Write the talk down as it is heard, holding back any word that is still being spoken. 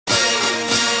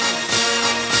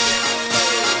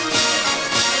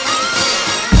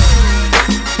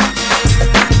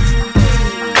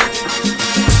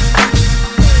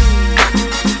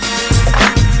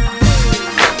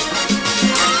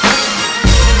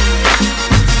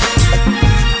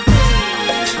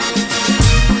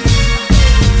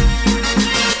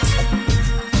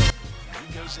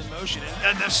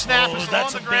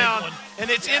That's on the ground, and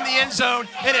it's in the end zone,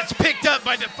 and it's picked up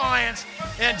by Defiance,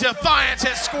 and Defiance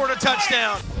has scored a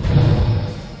touchdown.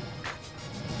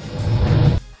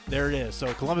 There it is.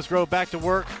 So Columbus Grove back to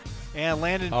work, and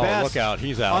Landon Best look out,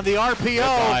 he's out. on the RPO,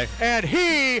 Goodbye. and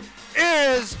he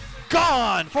is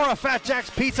gone for a Fat Jack's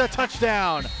Pizza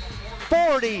touchdown.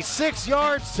 46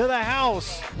 yards to the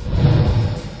house. He's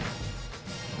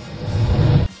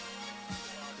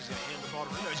going to hand the ball to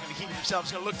Reno. He's going to keep it himself.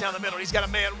 He's going to look down the middle. He's got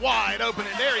a man wide open,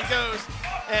 and there he goes.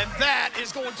 And that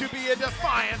is going to be a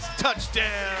Defiance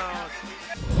touchdown.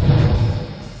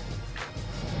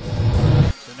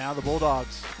 So now the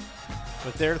Bulldogs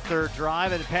with their third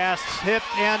drive, and pass tipped,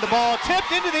 and the ball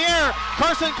tipped into the air.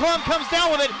 Carson Klum comes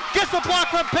down with it, gets the block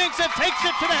from Pinks, and takes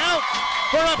it to the house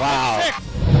for a pick six.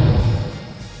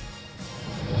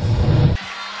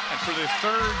 And for the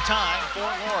third time,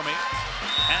 Fort Loramie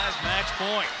has match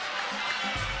point.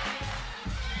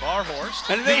 Barhorst,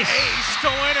 And the ace to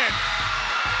win it.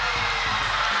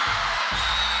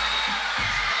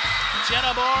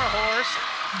 Jenna Barhorst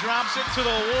drops it to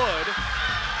the wood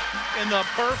in the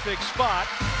perfect spot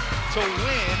to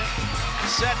win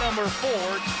set number 4,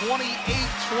 28-26,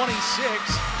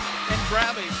 and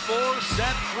grab a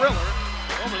 4-set thriller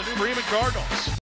over the New Bremen Cardinals.